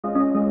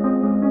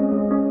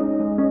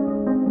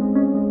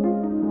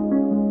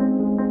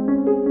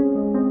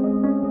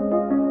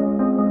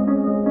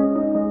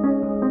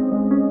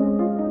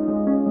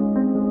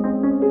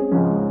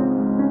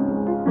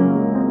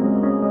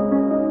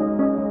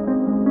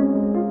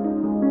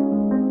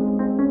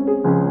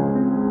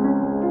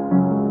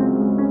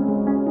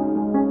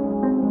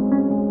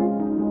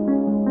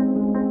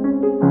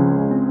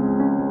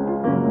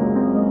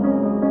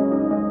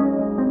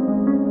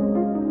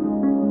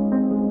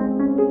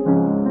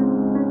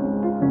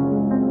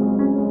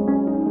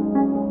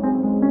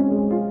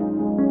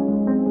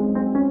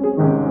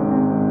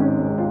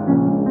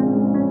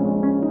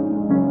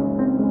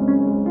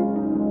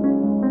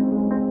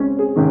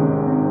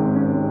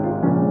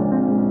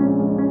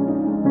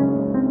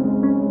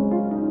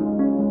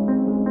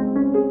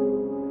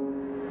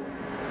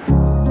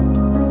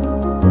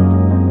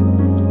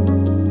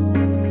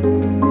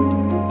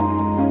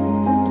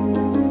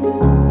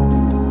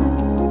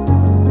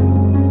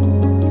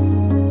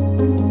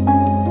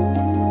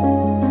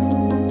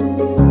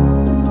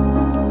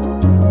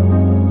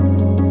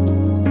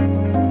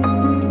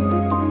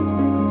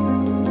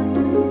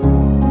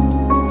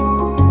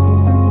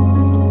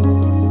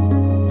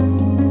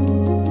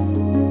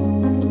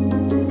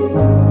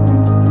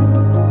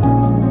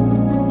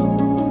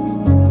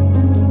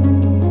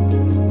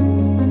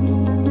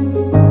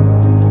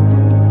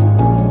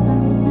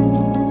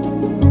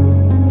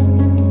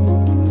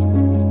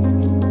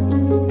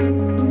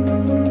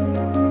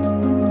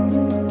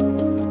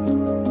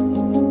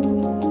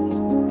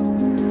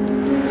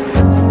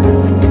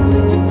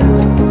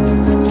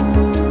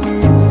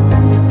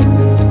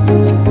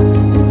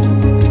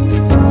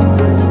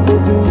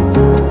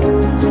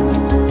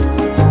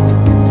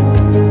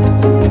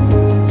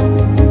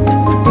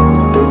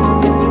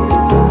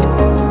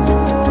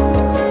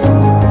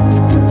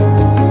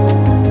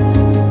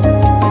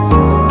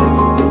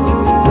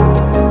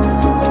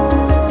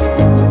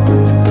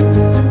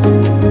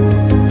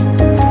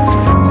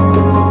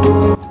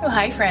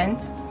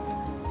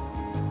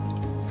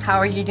How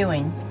are you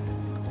doing?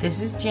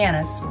 This is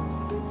Janice.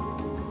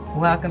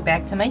 Welcome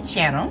back to my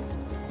channel.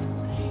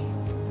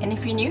 And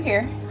if you're new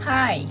here,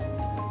 hi.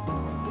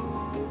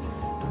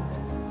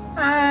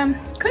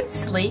 Couldn't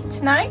sleep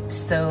tonight,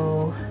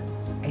 so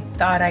I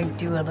thought I'd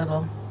do a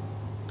little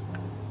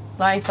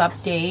life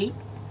update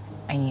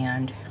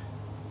and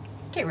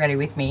get ready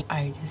with me.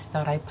 I just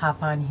thought I'd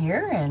pop on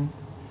here and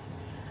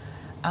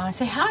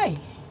say hi.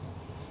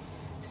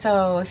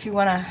 So if you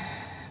want to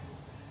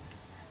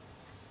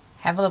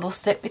have a little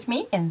sit with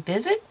me and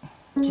visit,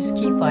 just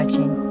keep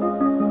watching.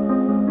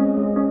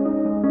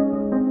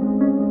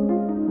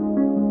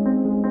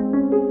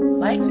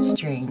 Life is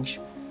strange.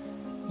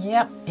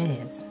 Yep, it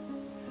is.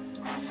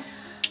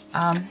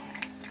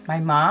 My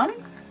mom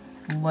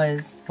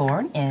was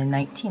born in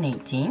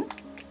 1918,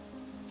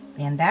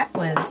 and that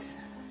was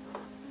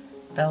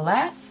the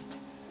last,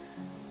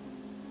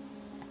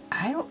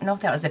 I don't know if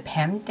that was a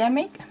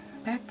pandemic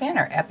back then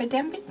or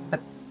epidemic,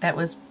 but that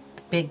was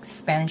the big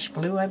Spanish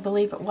flu, I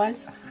believe it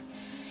was,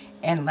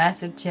 and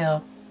lasted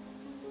till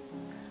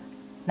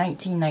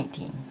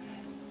 1919,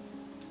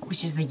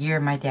 which is the year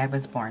my dad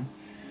was born.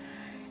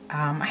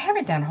 I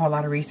haven't done a whole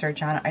lot of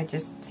research on it. I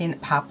just seen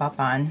it pop up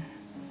on,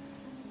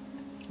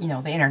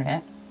 the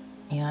internet,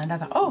 and I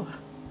thought, oh,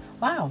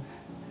 wow,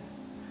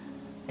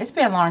 it's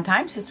been a long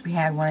time since we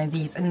had one of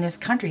these in this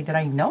country that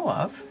I know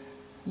of.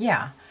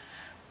 Yeah.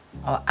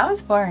 Well, I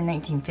was born in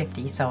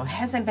 1950, so it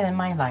hasn't been in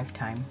my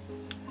lifetime.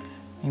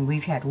 And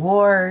we've had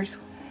wars,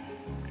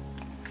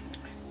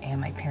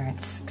 and my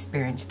parents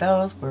experienced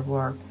those. World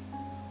War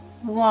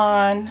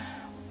I,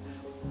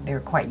 they were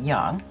quite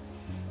young.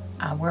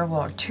 World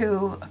War II,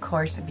 of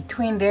course, in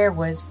between there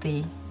was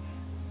the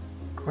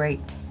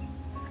Great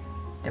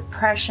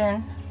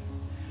Depression,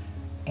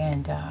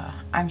 and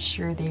I'm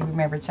sure they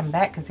remembered some of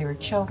that because they were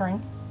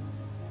children.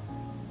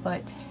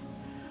 But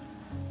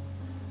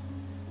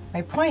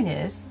my point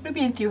is, we've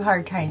been through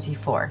hard times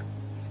before,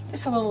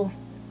 just a little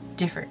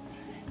different.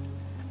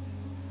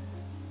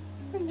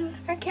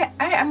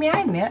 I mean,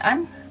 I admit,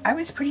 I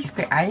was pretty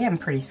scared. I am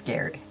pretty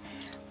scared,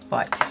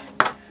 but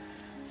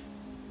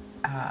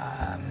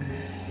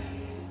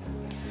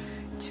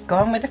just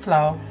going with the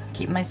flow,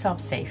 keep myself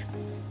safe.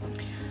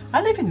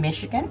 I live in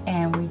Michigan,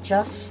 and we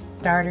just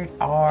started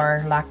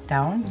our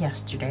lockdown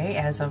yesterday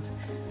as of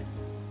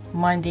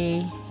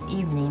Monday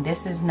evening.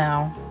 This is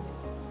now,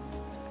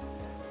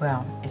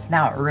 well, it's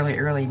now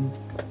early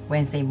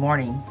Wednesday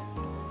morning.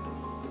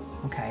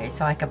 Okay, it's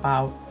like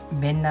about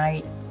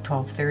midnight,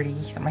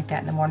 12:30, something like that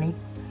in the morning.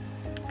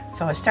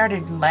 So it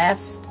started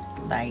last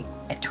night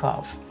at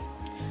 12.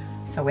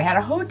 So we had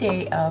a whole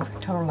day of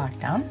total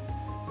lockdown.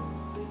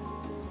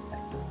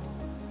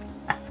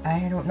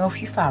 I don't know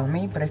if you follow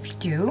me, but if you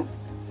do,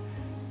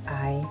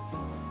 I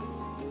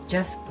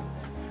just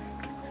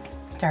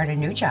started a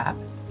new job,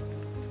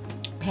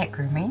 pet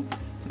grooming.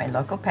 My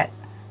local pet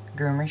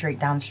groomer's right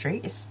down the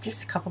street. It's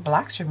just a couple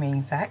blocks from me,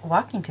 in fact,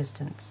 walking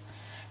distance.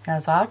 And I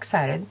was all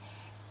excited.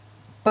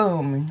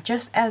 Boom,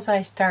 just as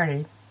I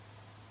started,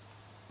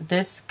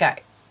 this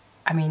guy,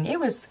 I mean, it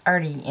was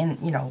already in,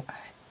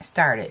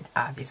 started,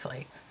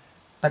 obviously,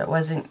 but it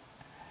wasn't.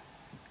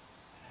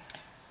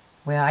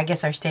 Well, I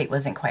guess our state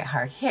wasn't quite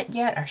hard hit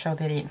yet, or so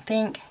they didn't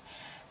think.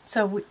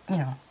 So,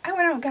 I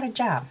went out and got a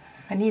job.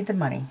 I needed the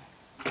money.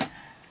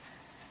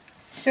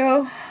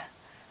 So,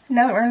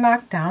 now that we're in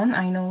lockdown,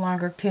 I no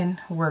longer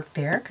can work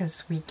there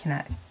because we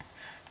cannot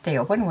stay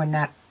open. We're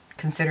not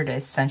considered an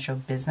essential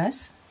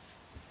business.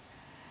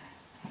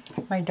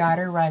 My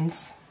daughter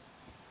runs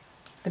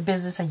the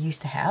business I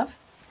used to have,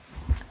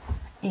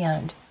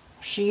 and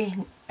she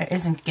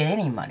isn't getting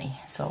any money.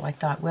 So I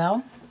thought,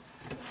 well,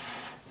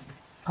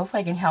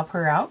 hopefully I can help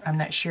her out. I'm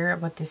not sure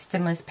what the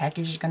stimulus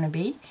package is going to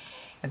be,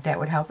 if that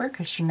would help her,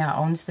 because she now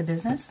owns the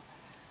business.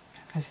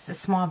 Because it's a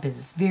small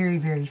business, very,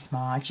 very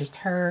small. It's just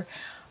her,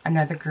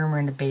 another groomer,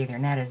 and a bather,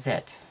 and that is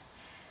it.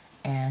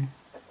 And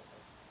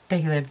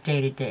they live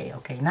day to day,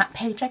 okay? Not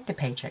paycheck to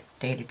paycheck,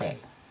 day to day.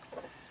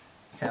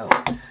 So,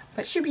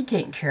 but she'll be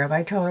taken care of.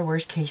 I told her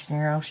worst case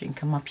scenario, she can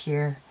come up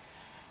here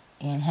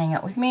and hang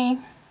out with me.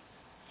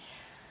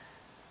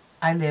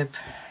 I live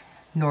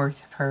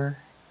north of her.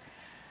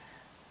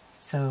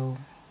 So,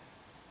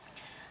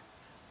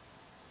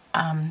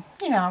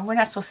 we're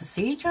not supposed to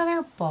see each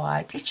other,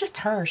 but it's just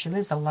her. She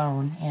lives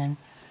alone, and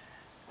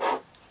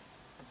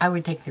I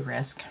would take the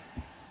risk.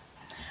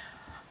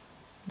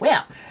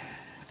 Well,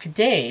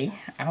 today,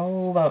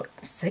 about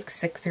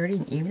 6:30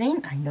 in the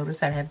evening, I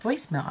noticed that I had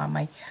voicemail on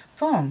my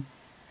phone.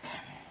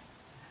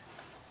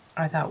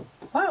 I thought,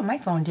 wow, my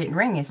phone didn't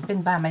ring. It's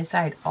been by my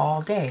side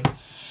all day.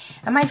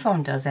 And my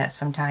phone does that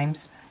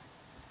sometimes.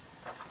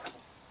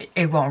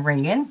 It won't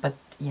ring in, but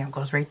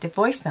goes right to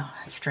voicemail.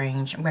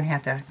 Strange. I'm going to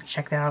have to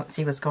check that out and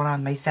see what's going on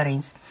in my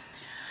settings.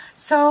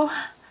 So,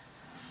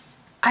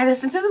 I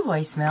listened to the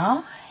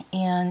voicemail,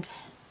 and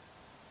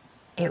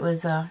it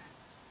was a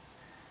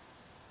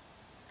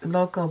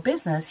local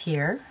business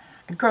here,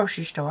 a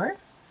grocery store,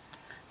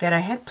 that I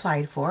had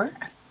applied for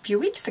a few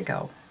weeks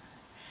ago.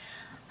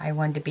 I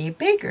wanted to be a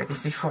baker. This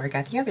is before I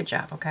got the other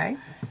job, okay?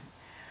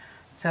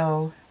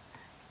 So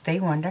they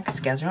wanted to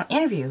schedule an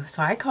interview.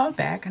 So I called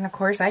back, and of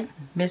course I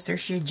missed her.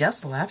 She had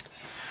just left.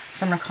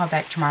 So I'm going to call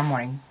back tomorrow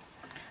morning.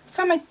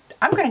 So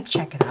I'm going to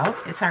check it out.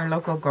 It's our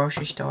local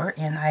grocery store,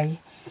 and I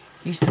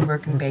used to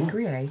work in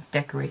bakery. I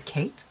decorate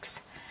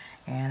cakes,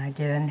 and I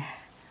did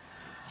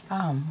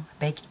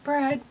baked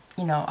bread,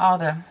 you know, all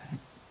the,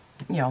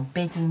 you know,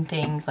 baking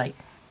things like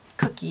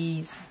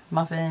cookies,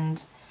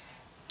 muffins,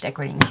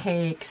 decorating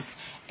cakes,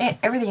 and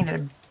everything that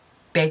a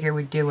baker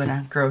would do in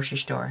a grocery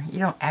store. You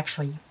don't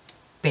actually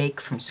bake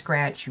from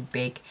scratch. You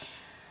bake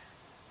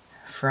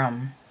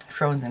from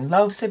frozen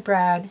loaves of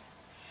bread,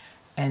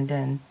 and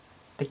then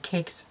the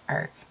cakes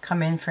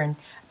come in from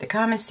the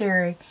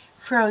commissary,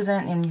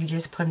 frozen, and you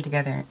just put them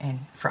together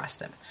and frost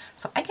them.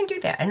 So I can do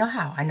that. I know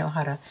how. I know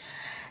how to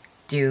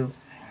do,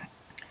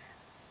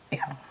 you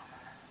know,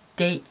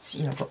 dates,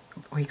 you know, what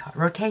do you call it,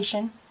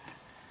 rotation.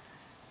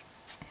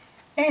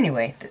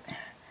 Anyway,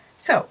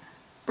 so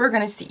we're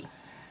going to see,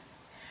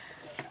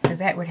 because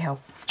that would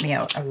help me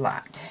out a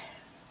lot.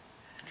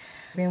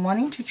 I've been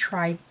wanting to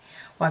try,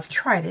 well, I've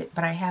tried it,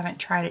 but I haven't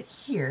tried it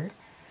here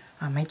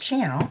on my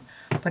channel,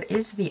 but it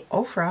is the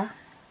Ofra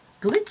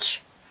Glitch.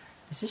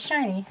 This is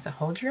shiny, so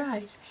hold your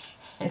eyes.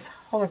 It's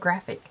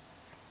holographic.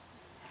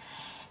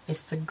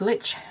 It's the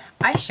Glitch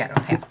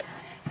eyeshadow palette,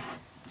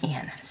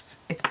 and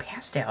it's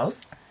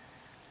pastels,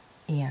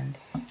 and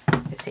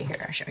let's see here,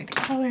 I'll show you the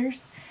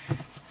colors.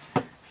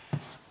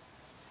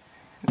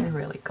 They're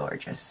really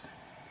gorgeous.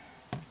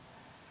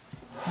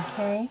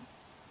 Okay.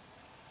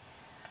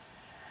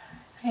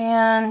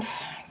 And,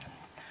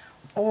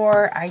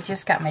 or I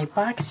just got my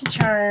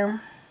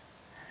BoxyCharm,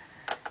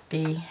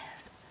 the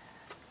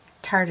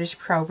Tarte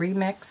Pro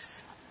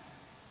Remix,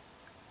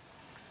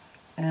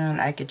 and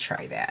I could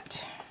try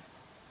that.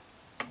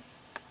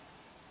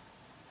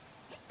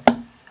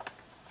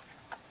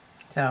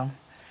 So,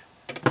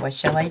 what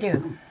shall I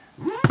do?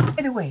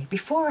 By the way,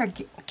 before I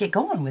get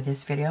going with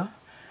this video,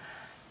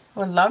 I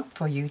would love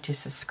for you to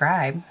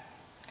subscribe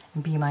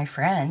and be my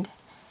friend,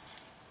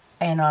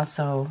 and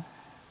also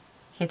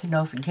hit the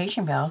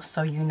notification bell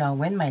so you know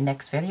when my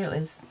next video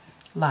is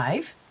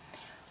live.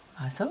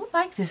 Also,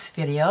 like this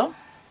video,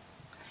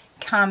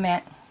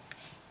 comment,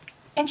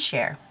 and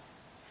share.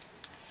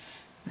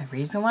 The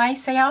reason why I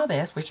say all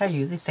this, which I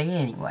usually say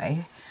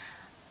anyway,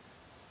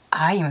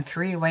 I am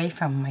 3 away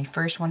from my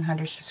first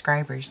 100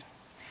 subscribers.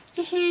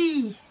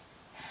 Yee-hee!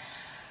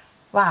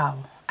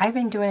 Wow, I've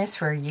been doing this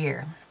for a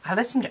year. I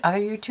listen to other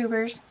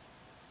YouTubers.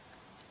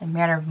 In a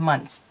matter of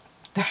months,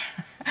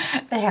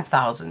 they have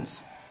thousands.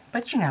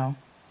 But you know,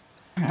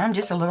 I'm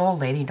just a little old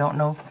lady, don't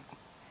know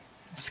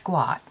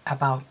squat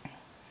about,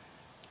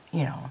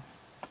 you know,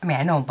 I mean,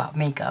 I know about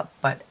makeup,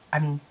 but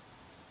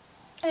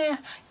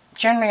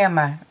generally I'm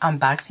an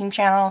unboxing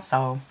channel,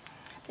 so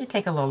they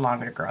take a little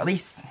longer to grow. At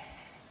least,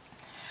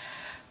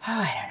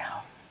 I don't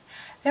know.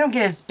 They don't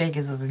get as big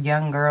as the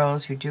young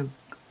girls who do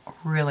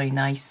really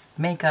nice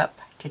makeup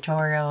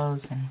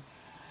tutorials, and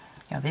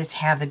you know, they just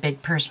have the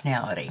big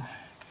personality.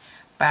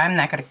 But I'm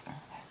not going to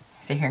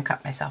sit here and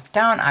cut myself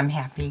down. I'm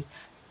happy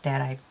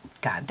that I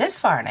got this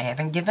far and I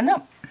haven't given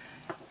up.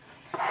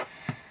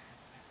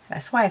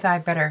 That's why I thought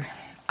I'd better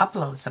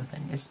upload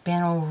something. It's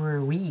been over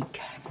a week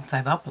since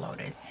I've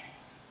uploaded.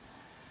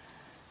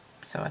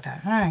 So I thought,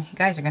 oh, you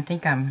guys are going to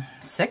think I'm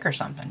sick or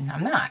something.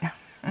 I'm not.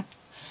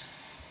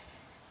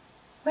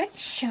 What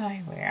should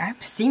I wear?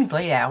 It seems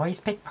lately I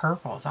always pick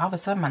purples. All of a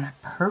sudden I'm on a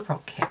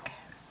purple kick.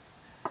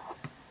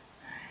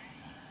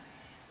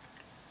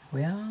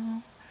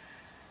 Well,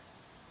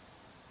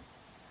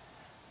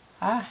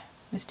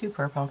 let's do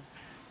purple.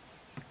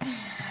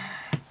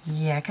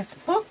 Yeah, because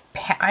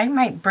I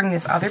might bring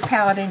this other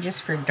palette in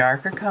just for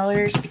darker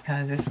colors,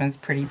 because this one's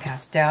pretty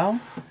pastel.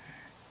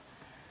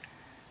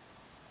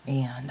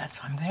 And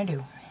that's what I'm going to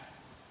do.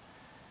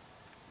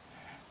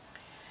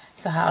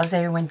 So how's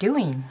everyone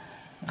doing?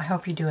 I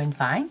hope you're doing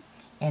fine,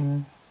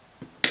 and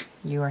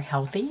you are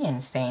healthy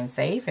and staying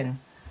safe, and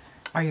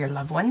are your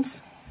loved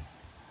ones.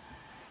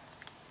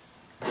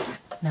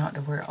 Now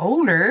that we're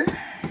older,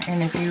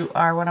 and if you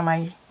are one of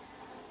my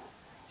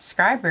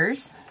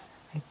subscribers,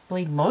 I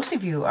believe most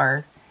of you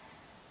are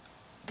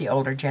the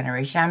older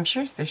generation. I'm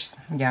sure there's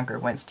younger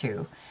ones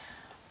too,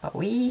 but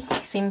we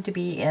seem to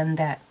be in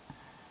that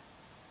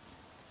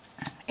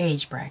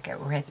age bracket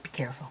where we have to be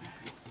careful.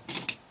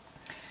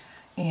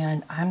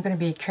 And I'm going to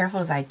be as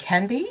careful as I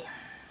can be,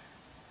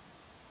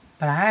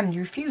 but I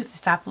refuse to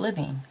stop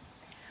living.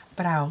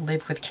 But I'll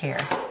live with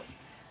care,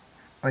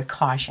 with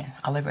caution.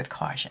 I'll live with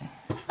caution.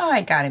 Oh,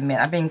 I gotta admit,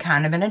 I've been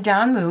kind of in a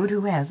down mood.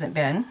 Who hasn't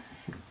been?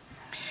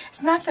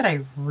 It's not that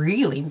I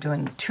really am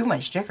doing too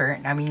much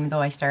different. I mean, even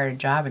though I started a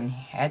job and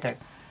had to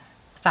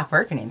stop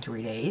working in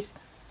 3 days,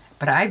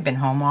 but I've been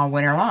home all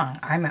winter long.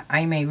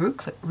 I'm a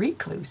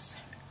recluse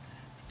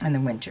in the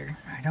winter.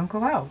 I don't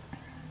go out.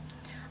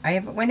 I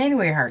haven't went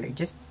anywhere hardly.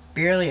 Just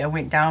barely. I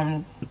went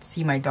down to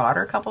see my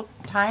daughter a couple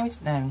times.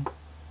 Then,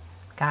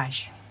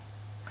 gosh,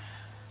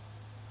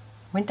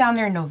 went down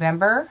there in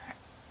November,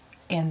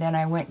 and then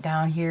I went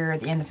down here at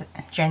the end of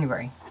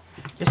January,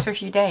 just for a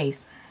few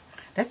days.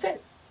 That's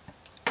it.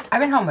 I've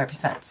been home ever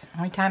since.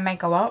 Only time I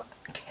go out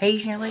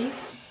occasionally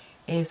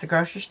is the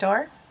grocery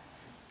store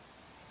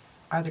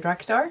or the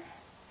drugstore.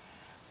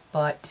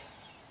 But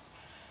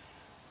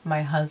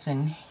my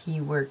husband,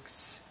 he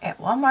works at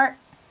Walmart,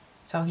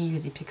 so he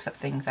usually picks up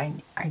things I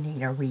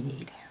need or we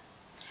need.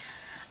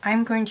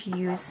 I'm going to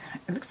use,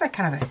 it looks like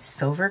kind of a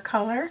silver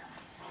color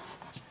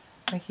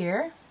right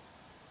here.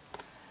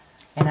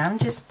 And I'm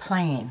just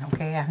playing,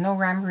 okay? I have no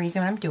rhyme or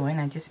reason what I'm doing.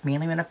 I just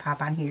mainly want to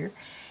pop on here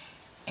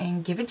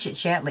and give a chit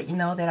chat, let you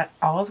know that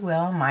all is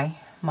well on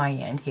my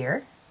end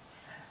here.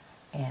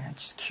 And I'm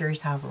just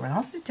curious how everyone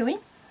else is doing.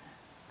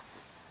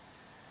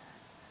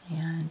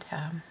 And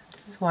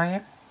this is why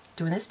I'm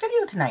doing this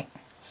video tonight.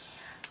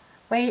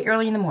 Way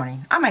early in the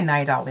morning. I'm a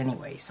night owl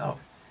anyway, so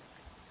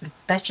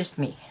that's just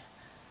me.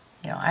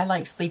 You know, I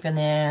like sleeping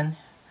in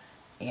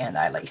and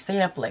I like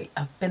staying up late.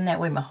 I've been that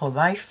way my whole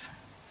life.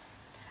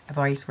 I've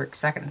always worked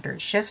second and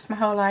third shifts my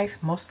whole life,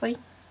 mostly.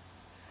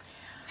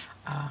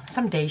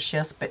 Some day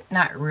shifts, but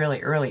not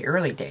really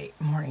early day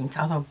mornings.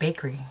 Although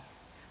bakery,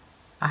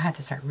 I have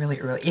to start really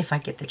early if I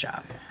get the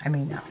job. I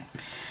may not.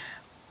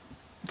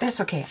 That's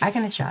okay. I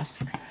can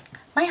adjust.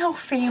 My whole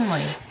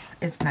family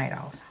is night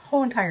owls.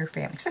 Whole entire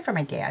family, except for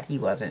my dad. He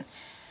wasn't.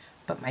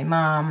 But my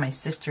mom, my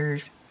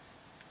sisters,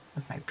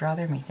 was my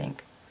brother. Let me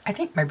think. I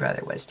think my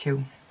brother was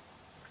too.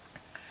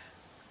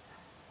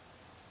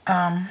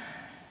 A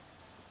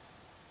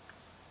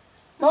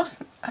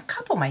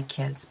couple of my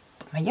kids,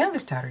 but my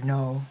youngest daughter,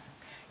 no.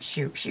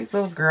 Shoot, she's a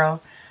little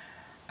girl,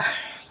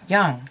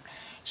 young.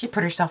 She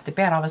put herself to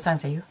bed all of a sudden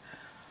and say,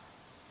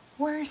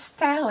 "Where's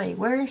Sally?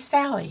 Where's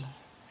Sally?"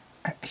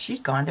 She's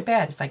gone to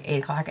bed. It's like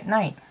 8 o'clock at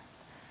night.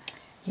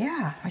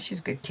 Yeah, well, she's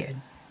a good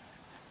kid.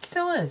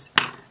 Still is.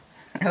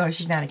 Although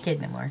she's not a kid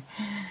anymore.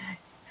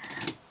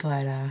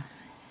 But,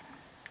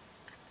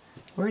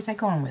 where was I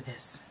going with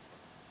this?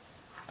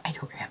 I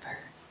don't remember.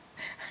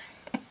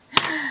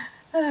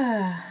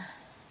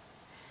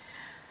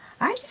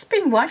 I've just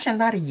been watching a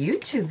lot of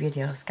YouTube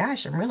videos.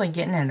 Gosh, I'm really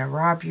getting into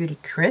Raw Beauty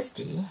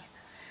Kristi.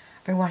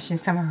 I've been watching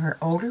some of her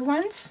older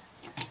ones.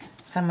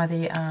 Some of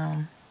the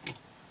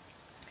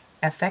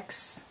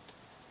FX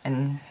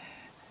and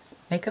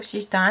makeup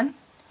she's done.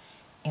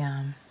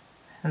 And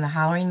the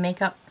Halloween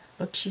makeup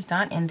look she's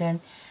done. And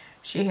then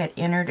she had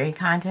entered a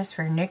contest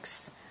for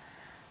NYX.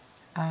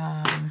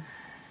 What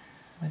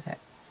was that?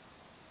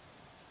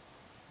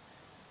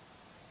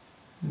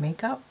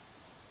 Makeup?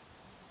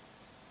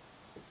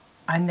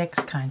 A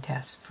NYX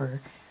contest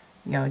for,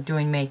 you know,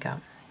 doing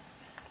makeup.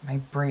 My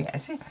brain, I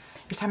see,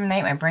 every time of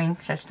night my brain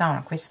shuts down.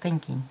 I quit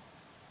thinking.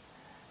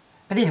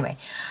 But anyway,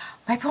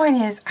 my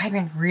point is I've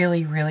been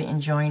really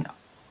enjoying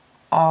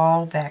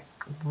all that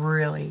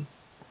really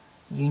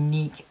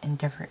unique and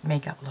different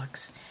makeup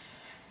looks.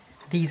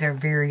 These are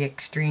very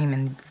extreme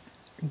and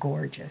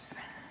gorgeous.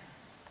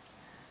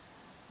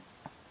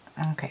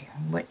 Okay,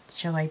 what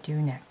shall I do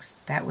next?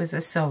 That was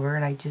a silver,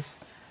 and I just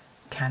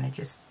kind of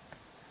just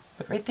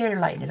put right there to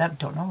lighten it up.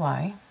 Don't know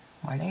why.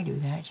 Why did I do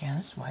that,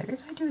 Janice? Why did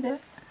I do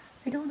that?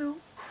 I don't know.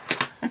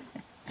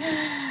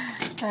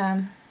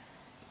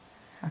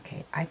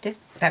 Okay,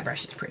 that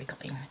brush is pretty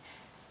clean.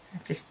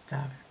 It's just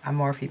a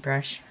Morphe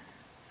brush.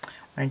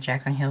 One of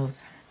Jaclyn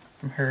Hill's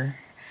from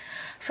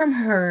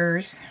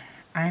hers.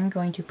 I'm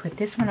going to put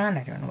this one on.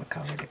 I don't know what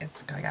color it is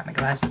because I got my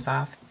glasses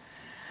off.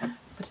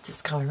 What is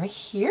this color right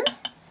here?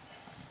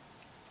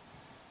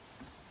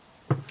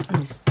 Let me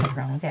just play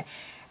around with that.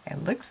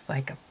 It looks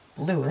like a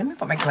blue. Let me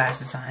put my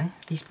glasses on.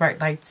 These bright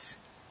lights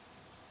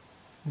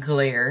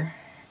glare.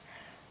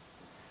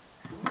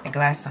 My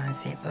glasses on and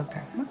see it. Look,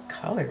 what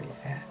color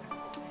is that?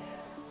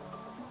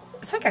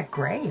 It's like a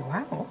gray.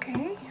 Wow,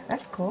 okay.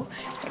 That's cool.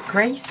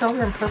 Gray,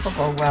 silver, and purple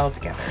go well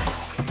together.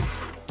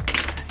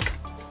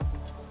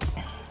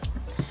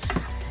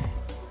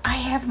 I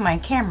have my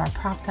camera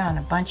propped on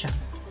a bunch of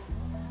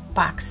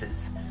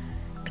boxes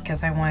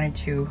because I wanted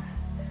to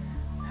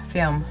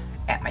film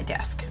at my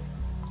desk.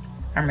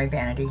 Or my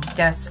vanity.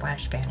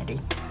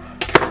 Desk/vanity.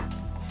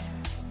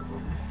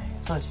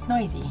 So it's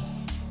noisy.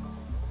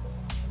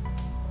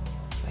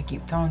 I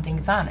keep throwing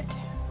things on it.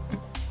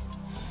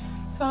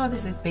 So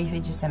this is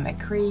basically just in my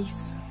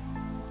crease.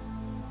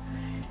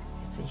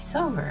 It's a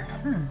silver.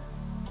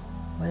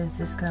 What is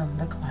this gonna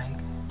look like?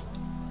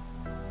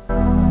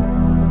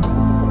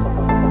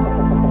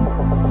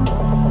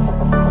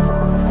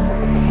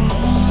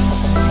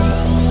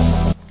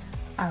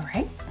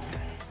 Alright.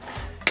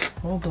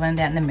 We'll blend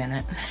that in a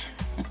minute.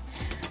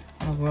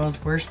 The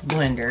world's worst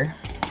blender.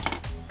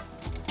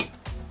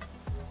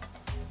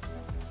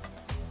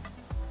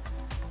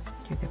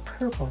 Do the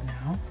purple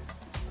now.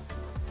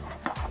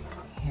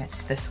 Yeah,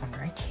 it's this one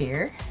right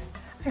here.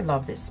 I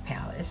love this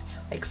palette. It's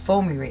like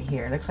foamy right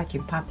here. It looks like you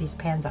can pop these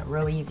pans out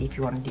real easy if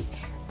you want to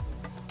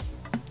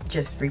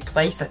just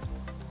replace a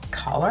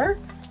color.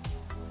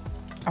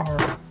 Or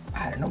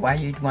I don't know why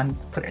you'd want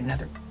to put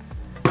another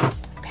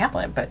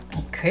palette, but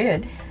you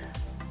could.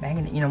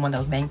 Magnet, you know, one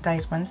of those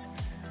magnetized ones.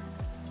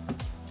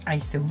 I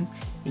assume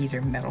these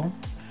are metal.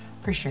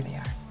 Pretty sure they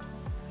are.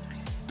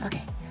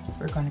 Okay,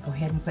 we're going to go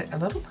ahead and put a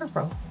little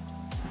purple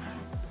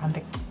on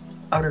the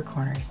outer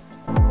corners.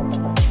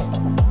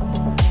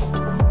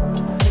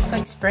 Looks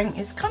like spring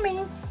is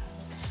coming.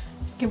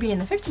 It's gonna be in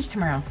the 50s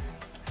tomorrow.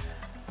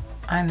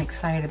 I'm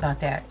excited about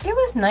that. It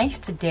was nice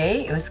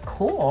today. It was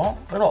cool,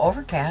 a little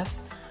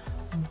overcast,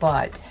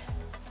 but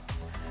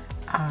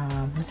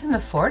it was in the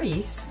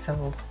 40s,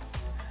 so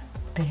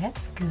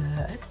that's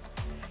good.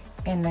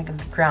 And the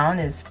ground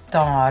is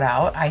thawed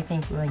out. I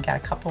think we only got a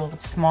couple of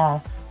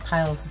small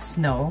piles of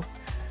snow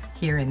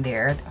here and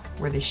there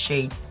where the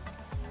shade,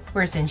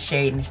 where it's in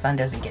shade and the sun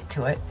doesn't get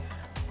to it.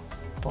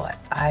 But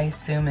I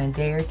assume in a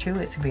day or two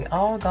it's gonna be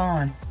all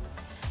gone.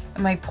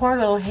 And my poor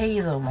little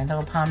Hazel, my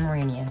little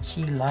Pomeranian,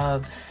 she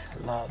loves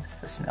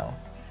the snow.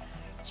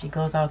 She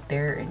goes out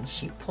there and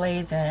she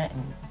plays in it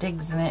and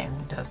digs in it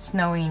and does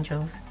snow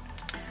angels.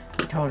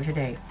 I told her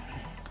today,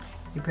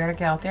 you better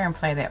get out there and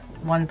play that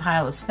one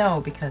pile of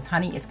snow because,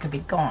 honey, it's gonna be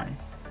gone.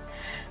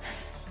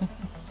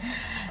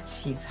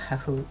 She's a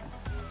hoot.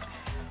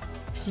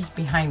 She's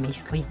behind me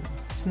sleeping,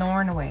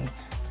 snoring away.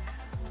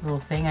 Little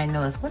thing I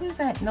noticed, what is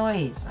that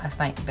noise last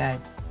night in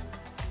bed?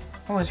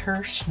 It was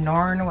her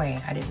snoring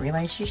away. I didn't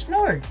realize she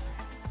snored.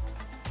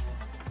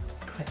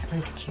 But it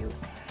was cute.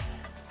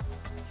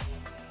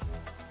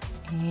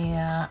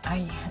 Yeah,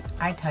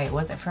 I tell you,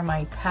 was it for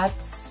my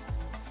pets?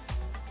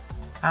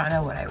 I don't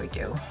know what I would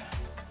do.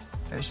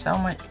 There's so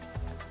much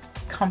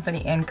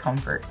company and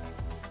comfort.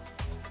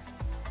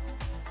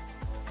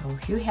 So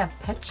if you have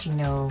pets, you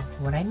know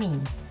what I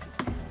mean.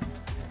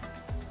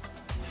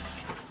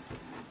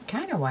 It's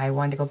kind of why I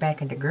wanted to go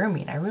back into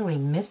grooming. I really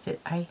missed it.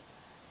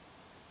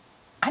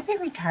 I've been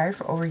retired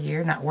for over a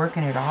year, not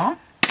working at all.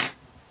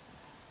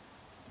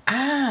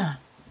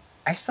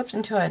 I slipped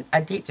into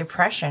a deep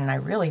depression. I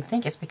really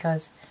think it's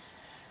because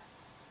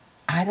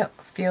I don't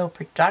feel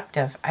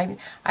productive.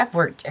 I've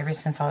worked ever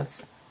since I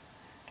was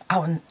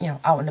out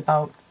and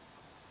about.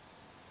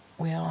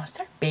 Well, I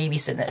started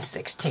babysitting at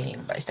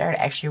 16, but I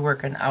started actually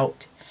working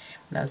out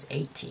when I was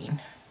 18.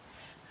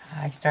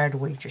 I started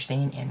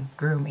waitressing and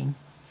grooming.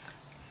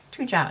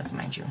 2 jobs,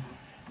 mind you.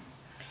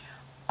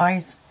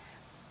 Always,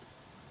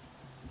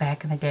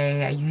 back in the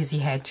day, I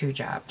usually had 2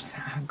 jobs.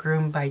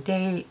 Groom by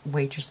day,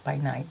 waitress by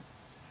night.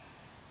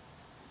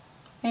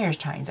 There's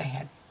times I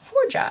had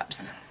 4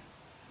 jobs.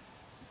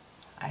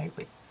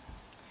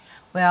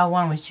 Well,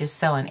 one was just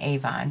selling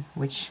Avon,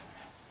 which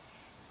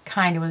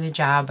kind of was a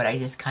job, but I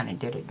just kind of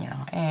did it,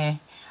 I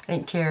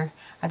didn't care.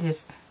 I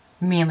just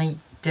mainly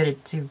did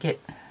it to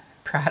get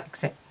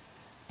products at,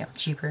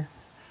 cheaper.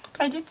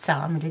 But I did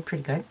sell them. I did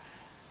pretty good.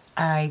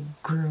 I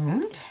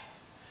groomed.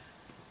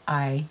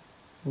 I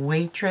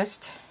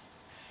waitressed.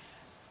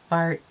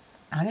 I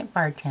didn't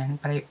bartend,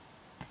 but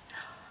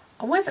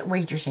I wasn't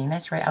waitressing.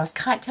 That's right. I was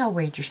cocktail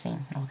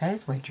waitressing. Oh, that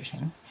is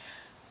waitressing.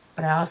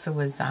 But I also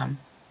was a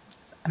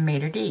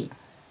maitre d'.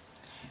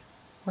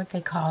 What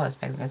they call us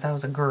back then, because I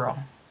was a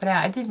girl. But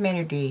I did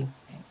maitre d'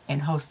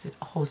 and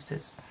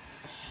hostess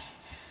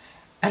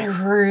at a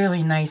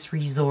really nice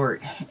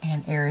resort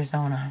in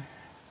Arizona.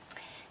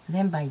 And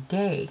then by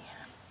day,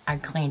 I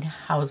cleaned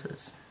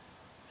houses.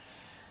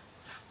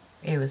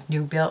 It was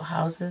new built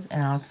houses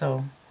and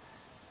also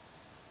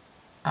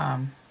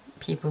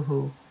people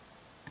who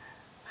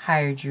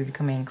hired you to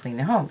come in and clean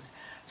their homes.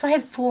 So I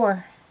had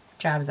 4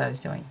 jobs I was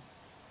doing.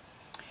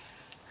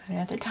 And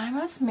at the time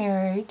I was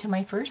married to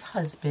my first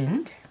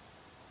husband,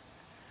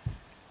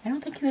 I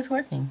don't think he was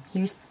working.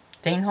 He was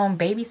staying home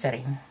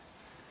babysitting,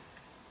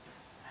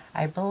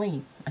 I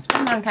believe. It's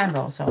been a long time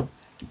ago, so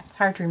it's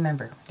hard to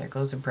remember. There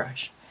goes a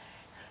brush.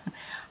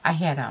 I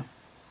had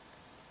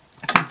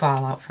some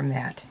fallout from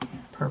that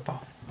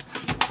purple.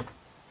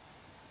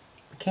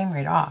 It came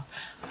right off.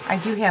 I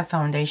do have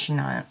foundation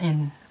on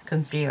in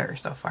concealer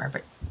so far,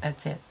 but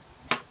that's it.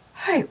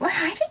 Alright, well,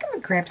 I think I'm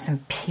going to grab some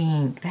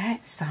pink.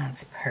 That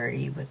sounds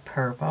pretty with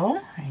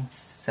purple and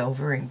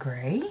silver and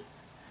gray.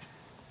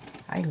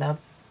 I love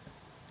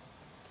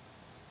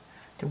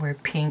to wear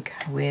pink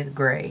with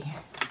gray.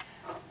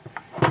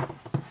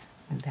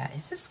 And that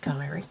is this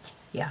color right?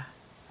 Yeah.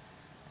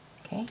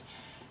 Okay.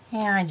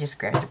 And I just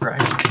grabbed a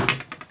brush.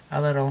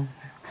 A little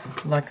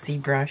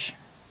Luxie brush.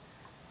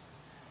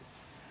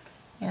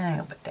 And I'm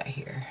going to put that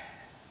here.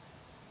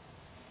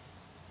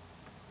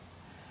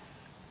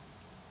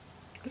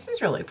 This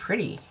is really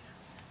pretty.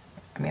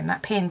 I mean, I'm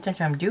not paying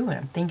attention to what I'm doing.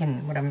 I'm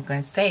thinking what I'm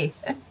going to say.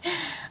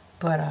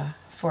 But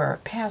for a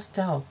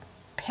pastel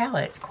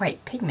palette, it's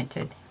quite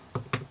pigmented.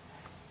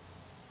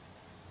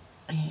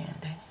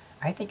 And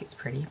I think it's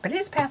pretty. But it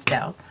is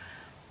pastel.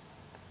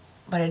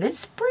 But it is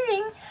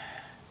spring.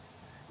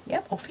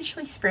 Yep,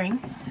 officially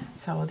spring.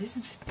 So this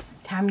is the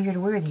time of year to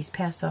wear these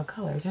pastel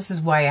colors. This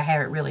is why I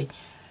haven't really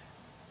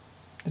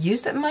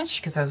used it much,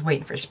 because I was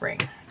waiting for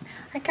spring.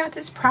 I got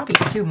this probably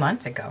 2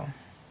 months ago.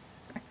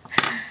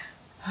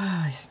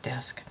 Oh, this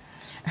desk.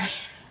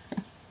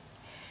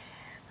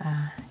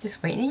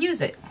 Just waiting to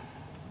use it.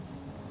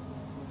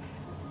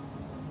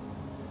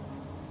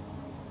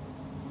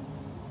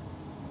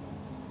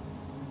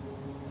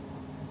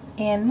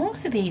 And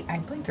most of these, I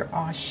believe they're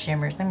all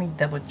shimmers. Let me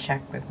double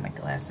check with my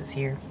glasses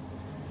here.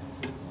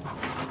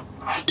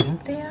 I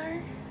think they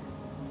are.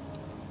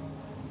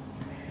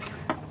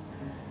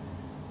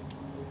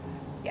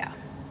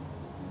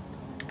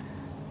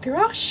 They're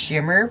all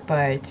shimmer,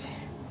 but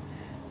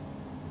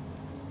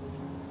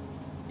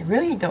you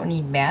really don't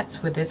need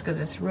mattes with this because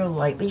it's real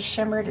lightly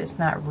shimmered. It's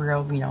not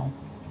real, you know,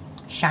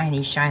 shiny.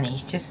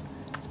 It's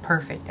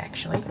perfect,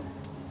 actually.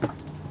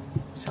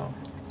 So,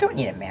 don't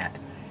need a matte.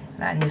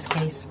 Not in this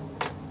case.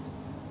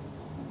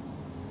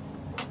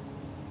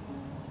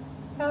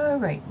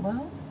 Alright,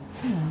 well,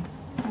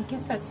 I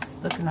guess that's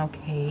looking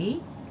okay.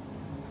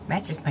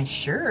 Matches my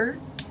shirt.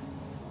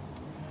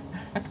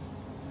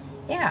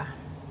 Yeah.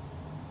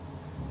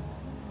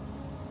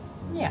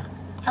 Yeah,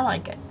 I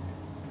like it.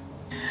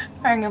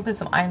 Alright, I'm gonna put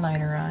some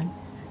eyeliner on.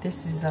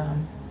 This is,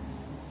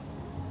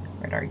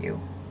 what are you?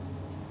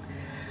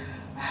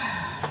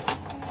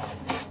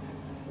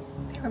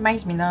 That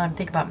reminds me now, I'm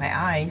thinking about my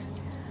eyes.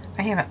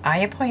 I have an eye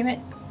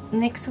appointment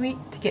next week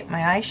to get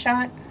my eye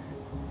shot.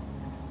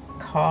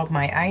 Called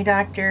my eye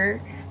doctor,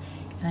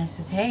 and I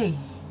says, hey,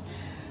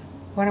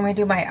 when am I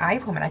do my eye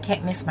appointment? I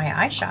can't miss my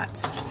eye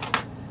shots.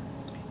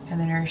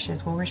 And the nurse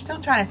says, well, we're still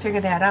trying to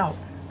figure that out,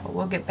 but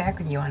we'll get back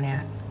with you on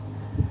that.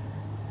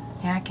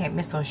 And I can't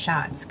miss those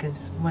shots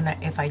because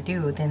if I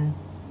do, then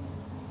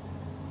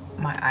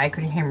my eye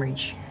could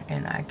hemorrhage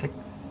and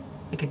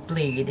it could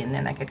bleed, and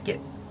then I could get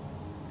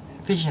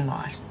vision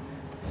loss.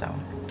 So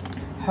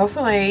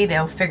hopefully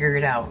they'll figure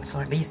it out. So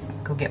at least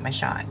go get my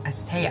shot. I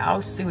said, hey,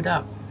 I'll suit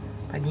up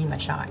if I need my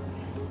shot.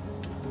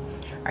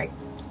 All right,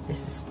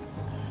 this is.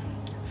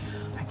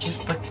 I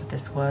just looked what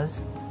this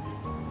was.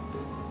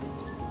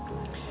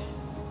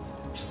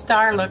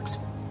 Starlux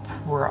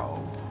Pro.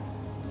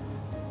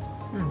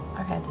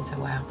 I've had this a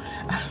while.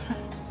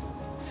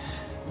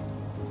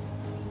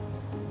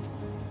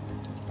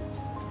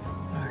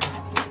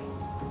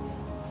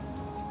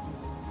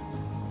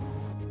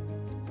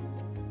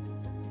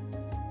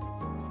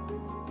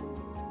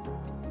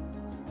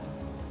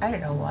 I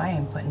don't know why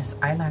I'm putting this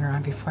eyeliner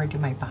on before I do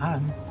my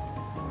bottom.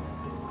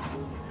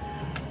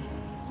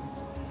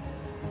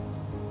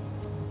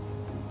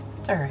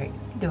 It's alright,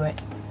 do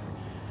it.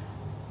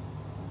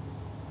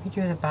 You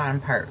do the bottom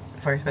part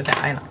first with the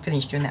eyeliner.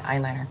 Finish doing the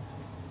eyeliner.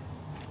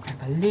 Grab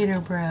a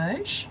little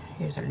brush.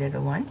 Here's a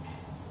little one.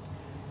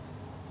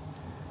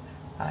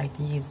 I like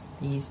to use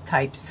these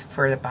types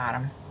for the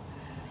bottom.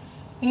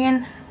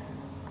 And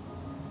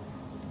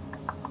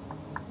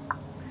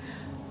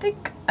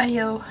thick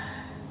oil.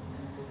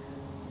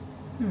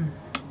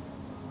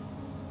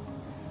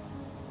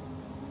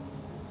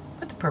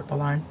 Put the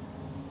purple on.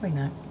 Why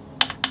not?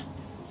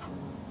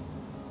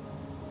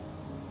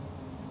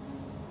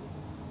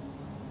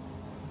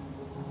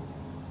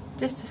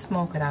 Just to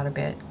smoke it out a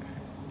bit.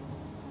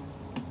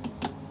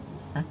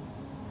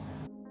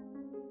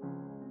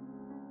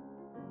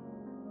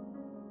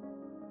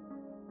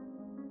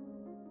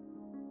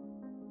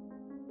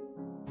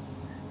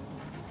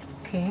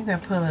 Okay, I'm gonna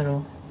put a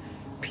little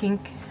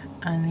pink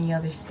on the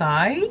other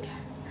side.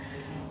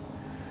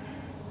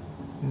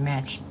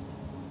 Match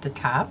the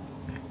top.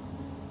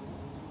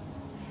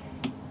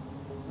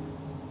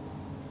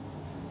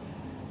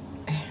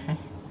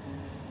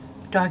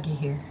 Doggy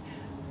here.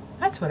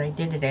 That's what I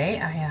did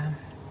today. I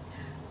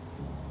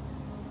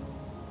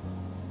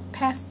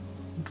past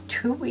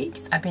 2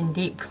 weeks I've been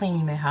deep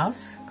cleaning my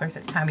house. Of course,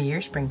 it's time of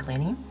year, spring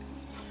cleaning.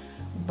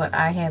 But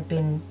I have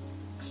been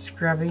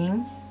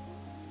scrubbing,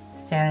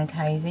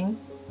 sanitizing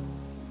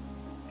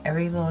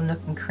every little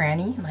nook and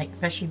cranny, like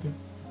especially the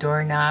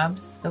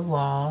doorknobs, the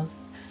walls,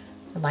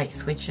 the light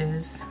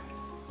switches,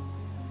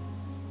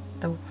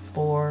 the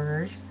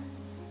floors,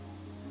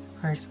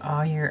 of course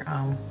all your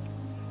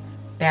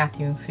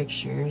bathroom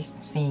fixtures,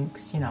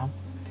 sinks, you know,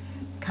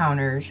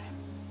 counters.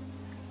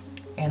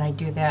 And I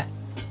do that,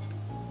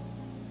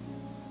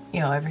 you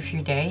know, every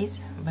few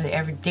days, but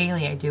every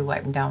daily I do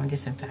wipe them down and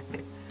disinfect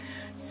it.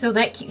 So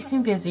that keeps me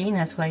busy, and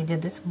that's what I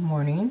did this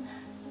morning.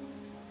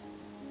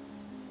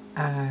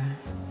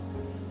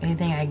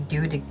 Anything I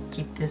do to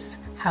keep this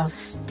house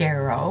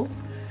sterile,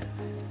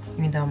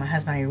 even though my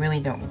husband and I really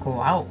don't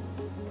go out.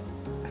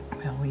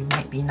 Well, we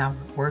might be not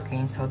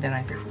working, so then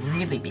I could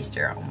really be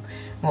sterile.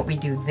 What we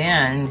do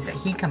then is that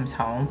he comes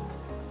home,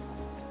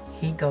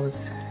 he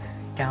goes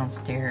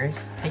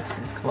downstairs, takes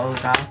his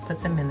clothes off,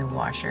 puts them in the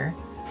washer,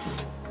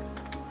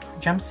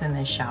 jumps in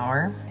the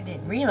shower. I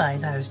didn't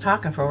realize I was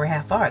talking for over a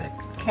half hour. The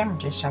camera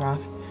just shut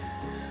off.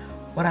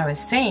 What I was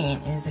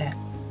saying is that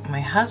my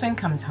husband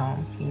comes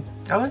home, he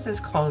throws his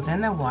clothes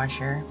in the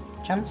washer,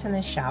 jumps in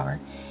the shower,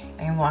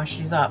 and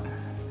washes up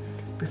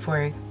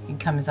before he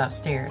comes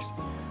upstairs.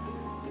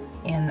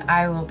 And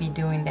I will be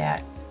doing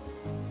that.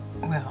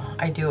 Well,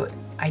 I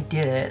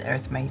did it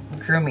with my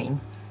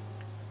grooming,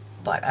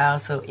 but I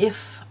also,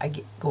 if I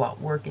go out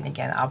working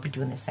again, I'll be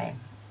doing the same,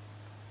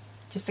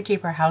 just to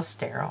keep our house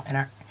sterile.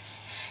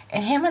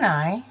 And him and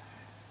I,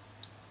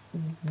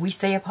 we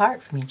stay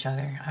apart from each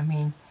other. I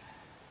mean,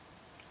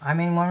 I'm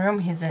in one room,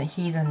 he's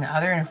in the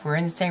other, and if we're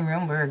in the same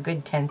room, we're a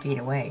good 10 feet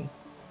away.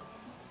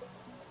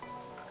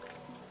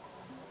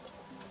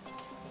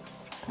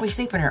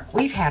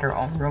 We've had our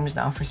own rooms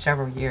now for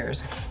several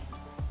years.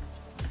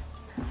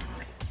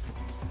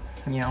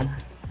 You know,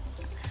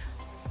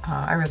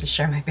 I rather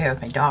share my bed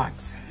with my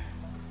dogs.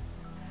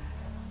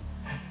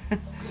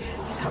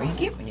 how you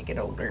get when you get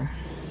older.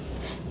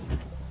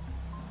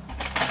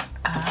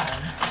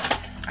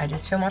 I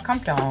just feel more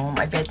comfortable in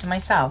my bed to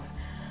myself.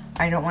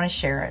 I don't want to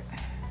share it.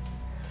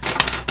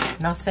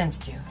 No sense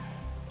to,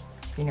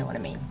 if you know what I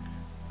mean.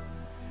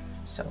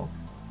 So,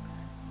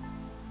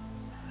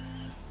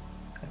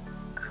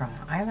 curl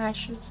my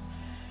eyelashes,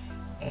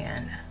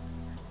 and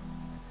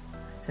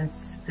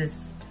since the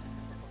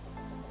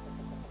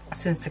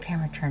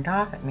camera turned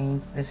off, it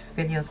means this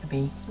video's gonna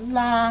be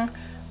long,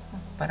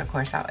 but of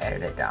course I'll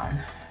edit it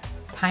down.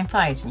 Time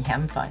flies when you're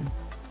having fun.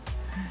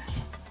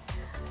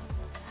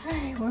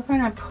 Alright, we're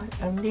gonna put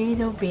a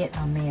little bit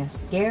of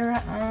mascara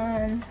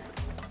on.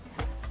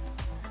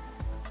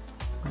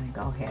 I'm gonna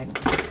go ahead and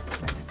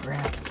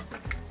grab.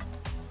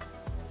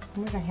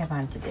 What did I have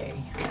on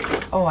today?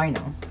 Oh, I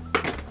know.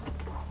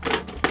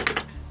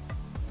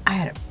 I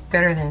had a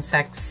Better Than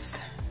Sex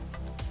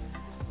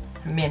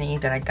mini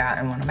that I got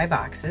in one of my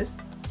boxes.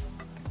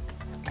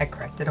 I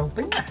cracked it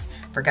open. I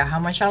forgot how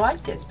much I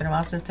liked it. It's been a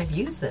while since I've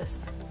used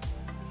this.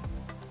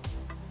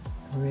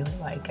 I really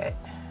like it.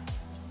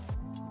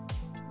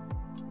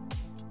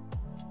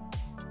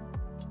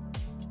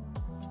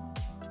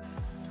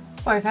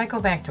 Well, if I go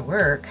back to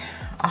work,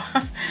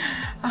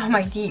 all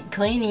my deep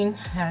cleaning,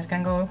 I was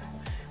gonna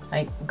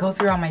go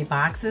through all my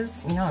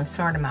boxes, you know, and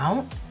sort them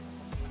out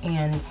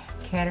and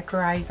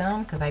categorize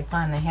them, because I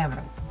plan on having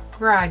a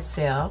garage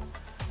sale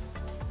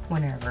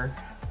whenever,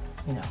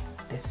 you know,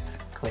 this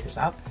clears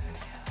up.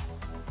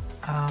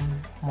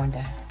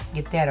 Wanted to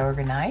get that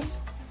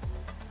organized.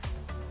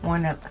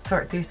 Want to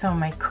sort through some of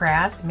my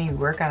crafts, maybe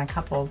work on a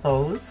couple of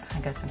those.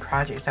 I got some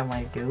projects I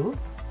want to do.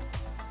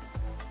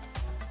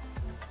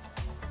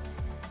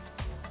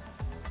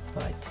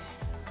 But,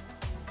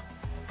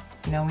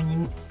 you know,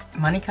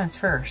 money comes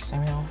first. You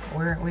know,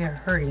 we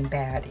are hurting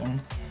bad, and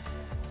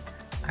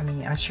I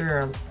mean, I'm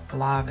sure a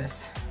lot of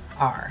us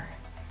are.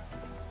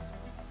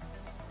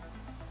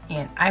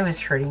 And I was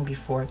hurting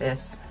before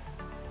this.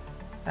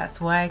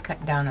 That's why I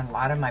cut down a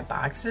lot of my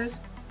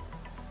boxes.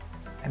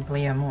 I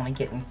believe I'm only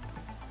getting,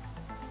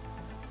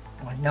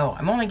 well, no,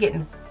 I'm only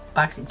getting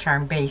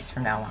BoxyCharm base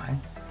from now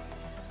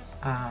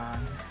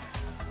on.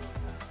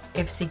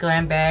 Ipsy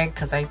Glam bag,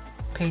 because I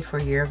paid for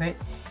a year of it.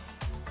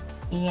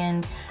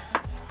 And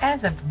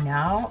as of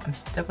now, I'm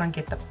still going to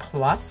get the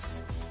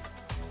Plus.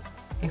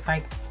 If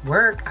I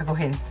work, I'll go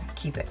ahead and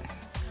keep it.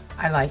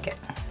 I like it.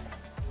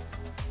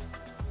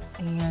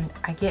 And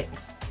I get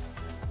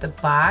the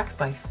box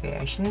by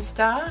Fashion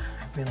Star.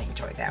 I really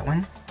enjoyed that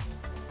one.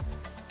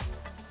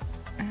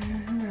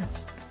 What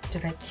else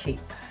did I keep?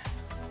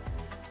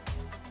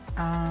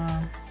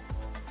 I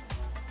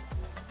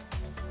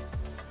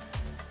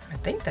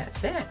think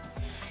that's it.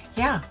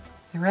 Yeah,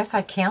 the rest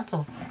I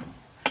canceled.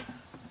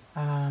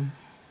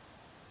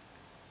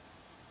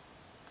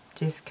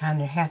 Just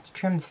kind of have to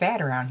trim the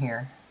fat around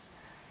here.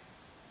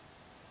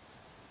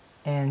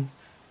 And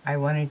I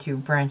wanted to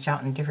branch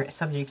out in different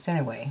subjects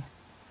anyway.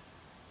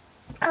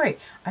 Alright,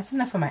 that's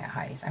enough of my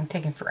eyes. I'm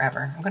taking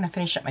forever. I'm going to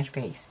finish up my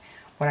face.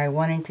 What I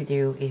wanted to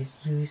do is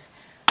use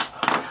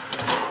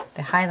the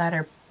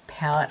highlighter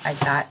palette I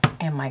got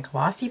in my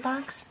glossy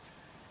box.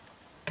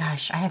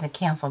 Gosh, I had to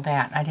cancel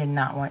that. I did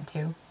not want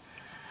to.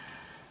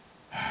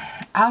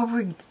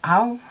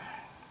 I'll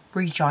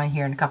rejoin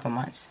here in a couple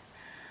months.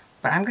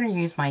 But I'm going to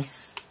use my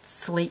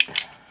sleek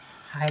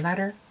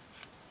highlighter.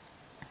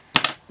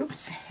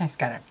 Oops, it's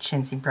got a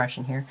chintzy brush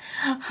in here.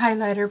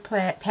 Highlighter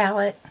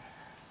palette.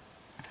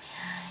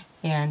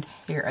 And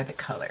here are the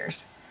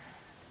colors.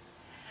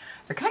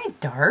 They're kind of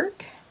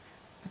dark,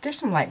 but there's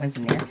some light ones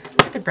in there.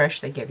 Look at the brush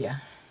they give you.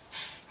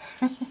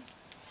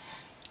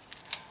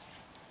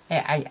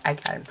 Yeah, I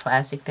got it in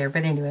plastic there,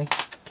 but anyway,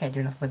 can't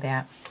do nothing with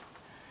that.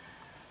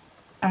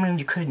 I mean,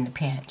 you could in a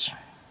pinch.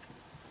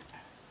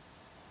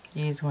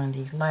 Use one of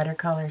these lighter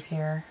colors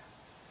here.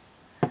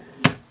 I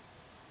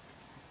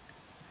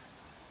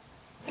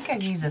think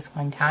I've used this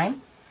one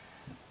time.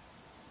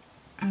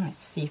 Let's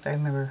see if I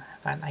remember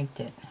if I liked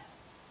it.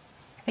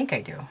 I think I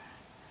do.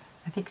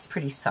 I think it's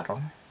pretty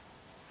subtle.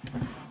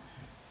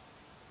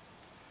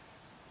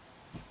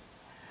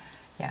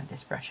 Yeah,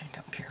 this brush I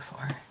don't care for.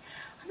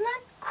 I'm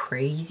not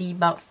crazy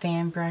about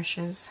fan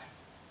brushes.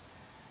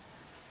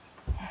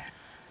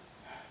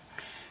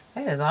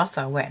 That is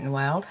also Wet n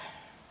Wild,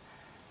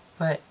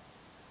 but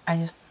I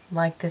just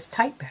like this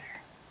type better.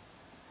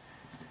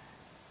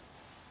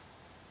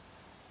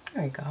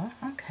 There we go.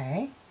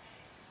 Okay.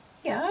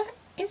 Yeah,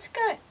 it's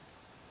got...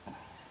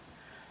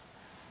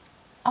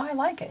 Oh, I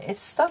like it. It's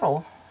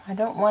subtle. I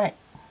don't want it...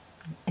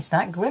 It's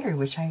not glittery,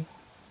 which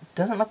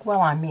doesn't look well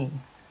on me.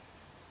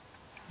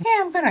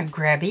 Yeah, I'm going to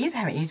grab these. I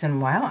haven't used them in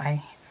a while.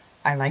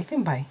 I like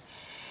them by...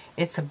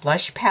 It's a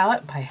blush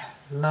palette by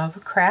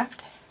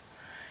Lovecraft.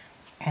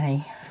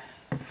 And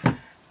a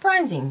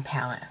bronzing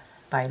palette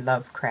by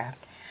Lovecraft.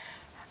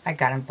 I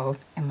got them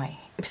both in my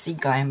Ipsy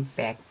Glam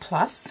Bag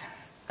Plus.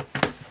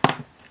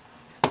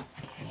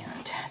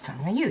 And that's what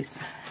I'm going to use.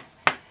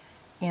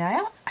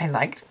 And I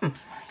like them.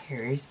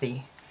 Here's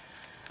the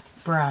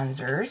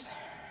bronzers.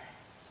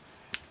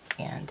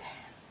 And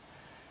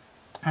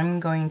I'm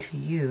going to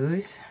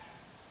use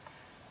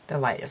the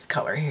lightest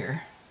color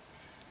here.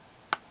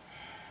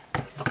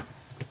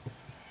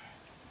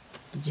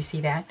 Did you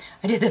see that?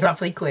 I did that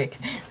awfully quick.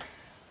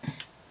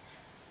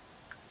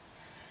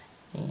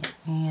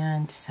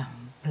 And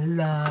some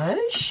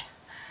blush.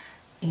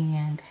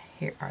 And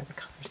here are the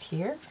colors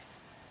here.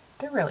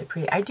 They're really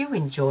pretty. I do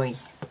enjoy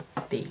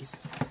these.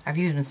 I've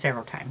used them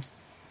several times.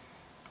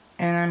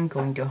 And I'm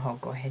going to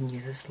go ahead and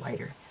use this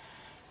lighter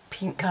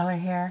pink color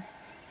here.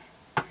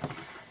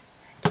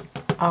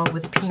 All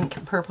with pink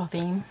and purple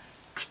theme.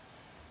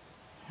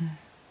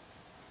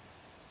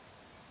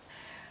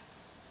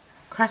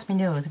 Across my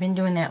nose. I've been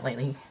doing that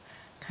lately.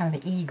 Kind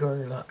of the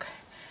Igor look.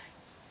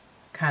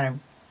 Kind of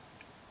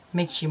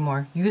makes you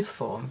more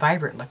youthful and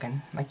vibrant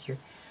looking. Like you're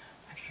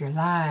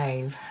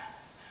live.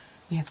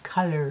 You have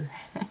color.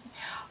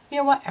 You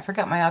know what? I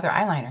forgot my other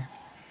eyeliner.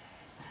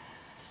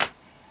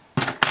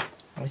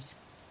 This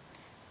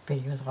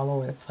video is all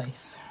over the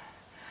place.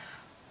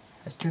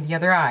 Let's do the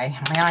other eye.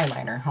 My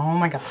eyeliner. Oh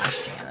my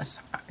gosh, Janice.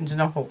 There's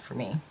no hope for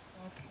me.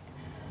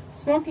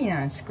 Smoking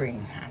on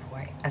screen.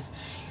 Wait,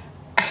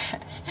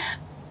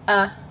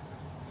 I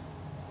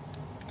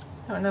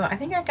don't know. I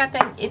think I got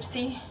that in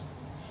Ipsy.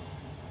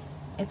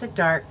 It's a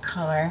dark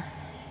color,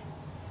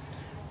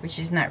 which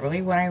is not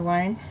really what I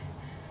wanted.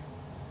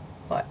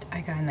 But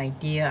I got an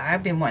idea.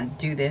 I've been wanting to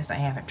do this. I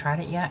haven't tried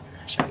it yet.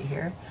 I'll show you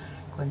here.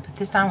 Go ahead and put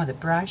this on with a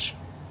brush.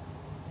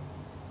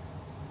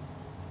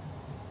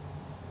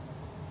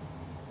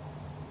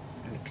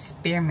 I'm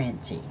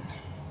experimenting.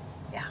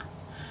 Yeah.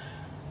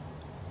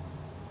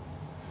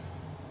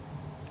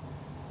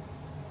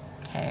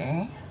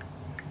 Okay.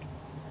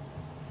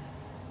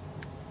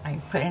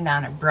 I'm putting it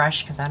on a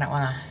brush because I don't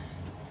want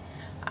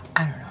to,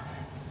 I don't know.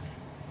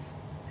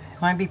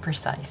 I want to be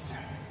precise.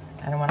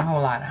 I don't want a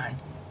whole lot on.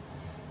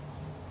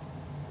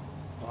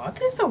 Well,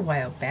 this is a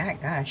while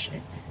back, gosh.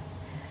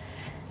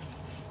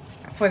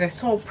 For the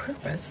sole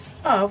purpose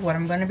of what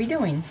I'm going to be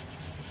doing.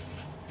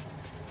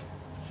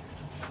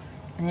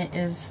 And it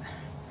is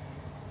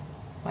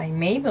by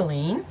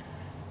Maybelline.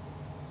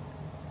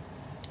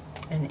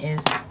 And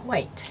is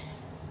white.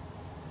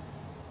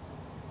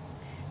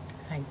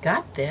 I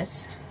got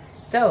this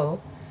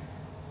so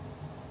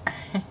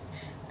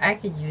I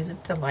could use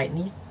it to lighten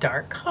these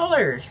dark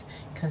colors,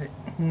 because it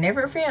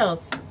never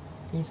fails.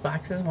 These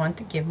boxes want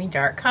to give me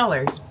dark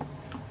colors.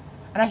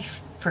 And I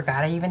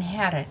forgot I even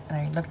had it. And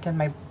I looked in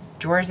my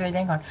drawers the other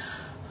day going,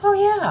 oh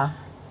yeah,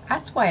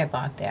 that's why I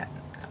bought that.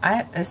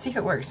 Let's see if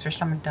it works. First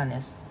time I've done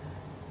this.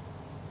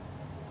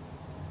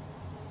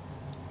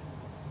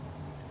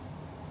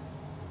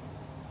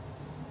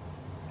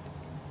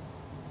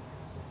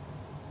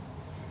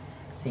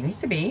 Seems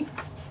to be.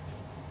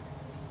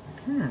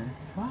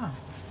 Wow.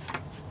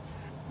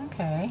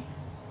 Okay.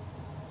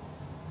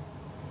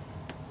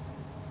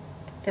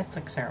 This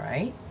looks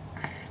alright.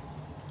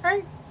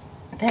 Alright.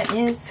 That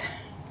is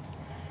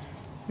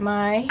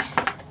my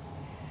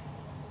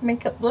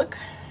makeup look.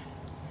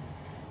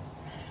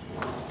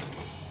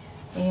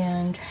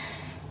 And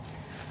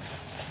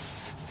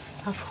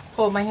I'll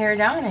pull my hair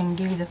down and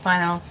give you the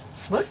final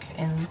look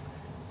and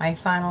my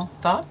final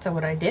thoughts of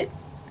what I did.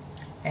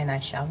 And I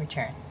shall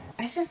return.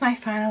 This is my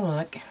final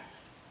look.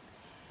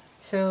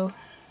 So,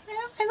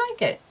 yeah, I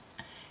like it.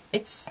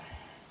 It's,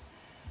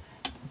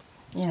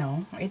 you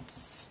know,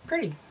 it's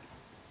pretty.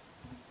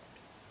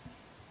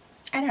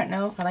 I don't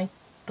know if I like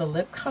the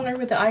lip color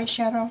with the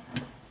eyeshadow,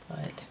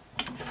 but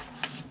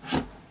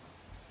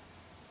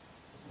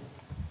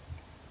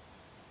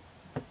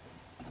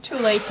too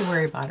late to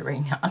worry about it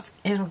right now.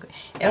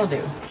 It'll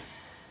do.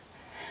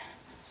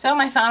 So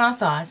my final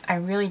thoughts. I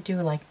really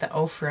do like the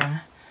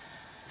Ofra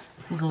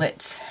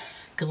Glitz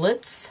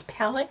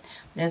palette.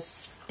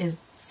 This is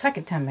the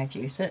second time I've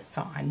used it,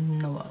 so I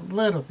know a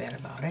little bit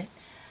about it.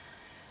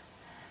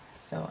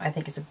 So I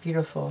think it's a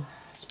beautiful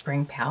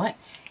spring palette,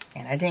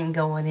 and I didn't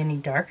go with any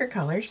darker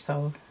colors,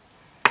 so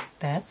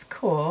that's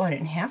cool. I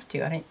didn't have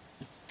to. I didn't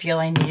feel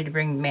I needed to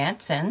bring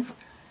mattes in.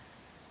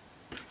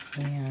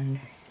 And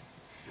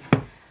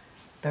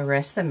the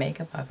rest of the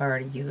makeup I've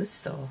already used,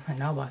 so I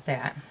know about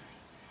that.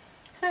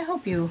 So I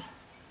hope you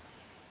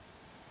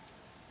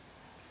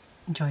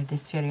enjoyed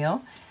this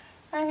video.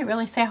 I didn't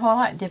really say a whole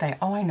lot, did I?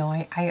 Oh, I know.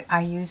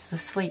 I used the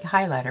Sleek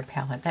highlighter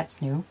palette.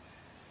 That's new.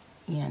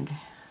 And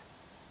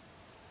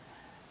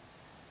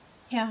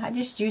yeah, I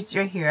just used it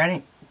right here. I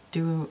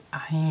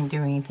didn't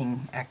do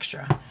anything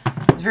extra.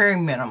 It's very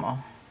minimal.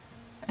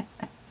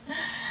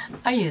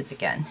 I'll use it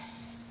again.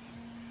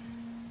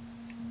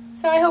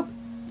 So I hope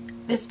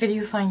this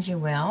video finds you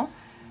well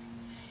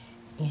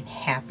and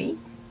happy,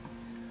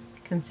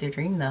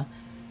 considering the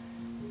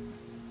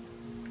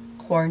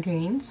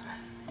quarantines.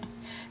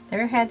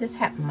 Never had this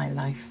happen in my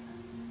life.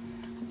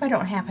 Hope I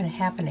don't happen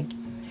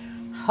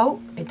again. Hope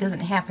it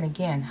doesn't happen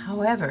again.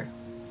 However,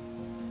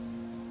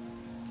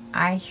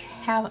 I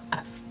have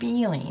a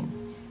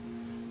feeling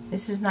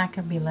this is not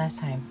going to be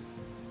last time.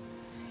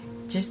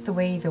 Just the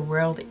way the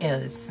world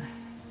is.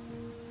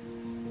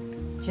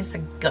 Just a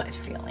gut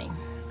feeling.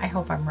 I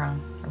hope I'm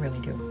wrong. I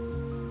really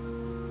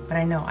do. But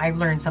I know I've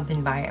learned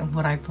something by it, and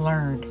what I've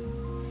learned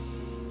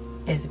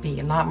is to be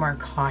a lot more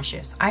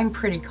cautious. I'm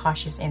pretty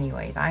cautious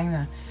anyways.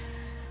 I'm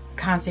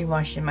constantly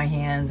washing my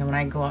hands, and when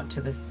I go out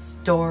to the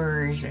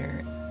stores,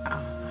 or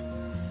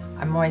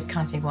I'm always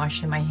constantly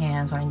washing my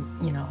hands when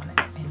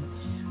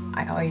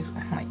I always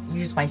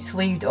use my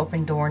sleeve to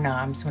open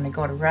doorknobs. When I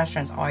go to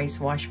restaurants, I always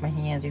wash my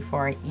hands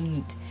before I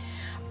eat.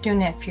 I'm doing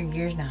that a few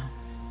years now.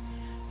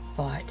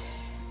 But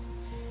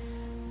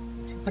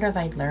what have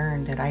I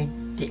learned that I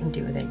didn't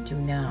do that I do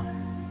now?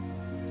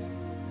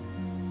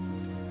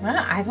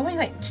 Well, I've always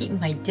liked keeping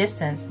my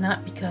distance,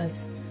 not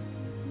because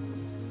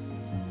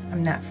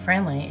I'm not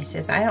friendly. It's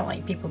just I don't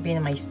like people being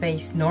in my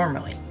space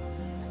normally.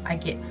 I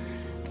get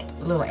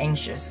a little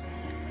anxious.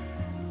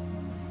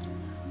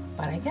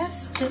 But I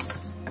guess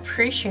just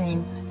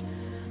appreciating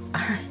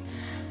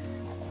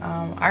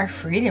our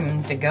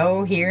freedom to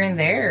go here and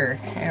there.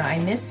 You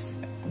know,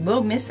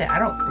 we'll miss it. I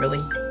don't really.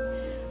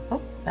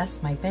 Oh,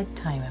 that's my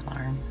bedtime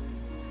alarm.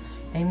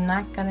 I'm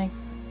not going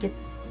to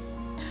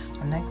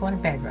going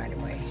to bed right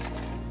away.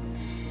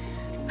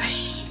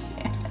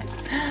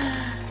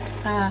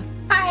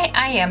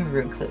 I am a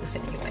recluse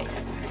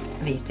anyways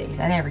these days.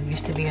 I never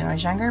used to be when I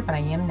was younger, but I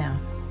am now.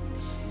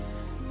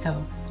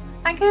 So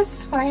I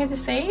guess what I have to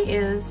say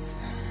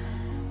is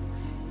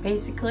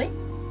basically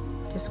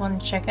just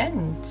want to check in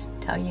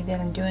and tell you that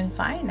I'm doing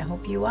fine. I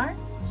hope you are.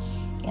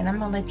 And I'm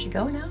going to let you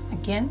go now.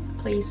 Again,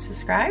 please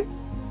subscribe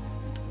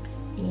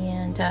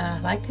and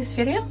like this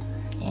video.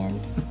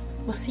 And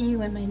we'll see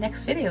you in my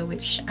next video,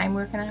 which I'm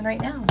working on right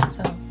now.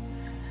 So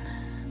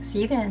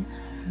see you then.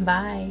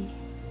 Bye.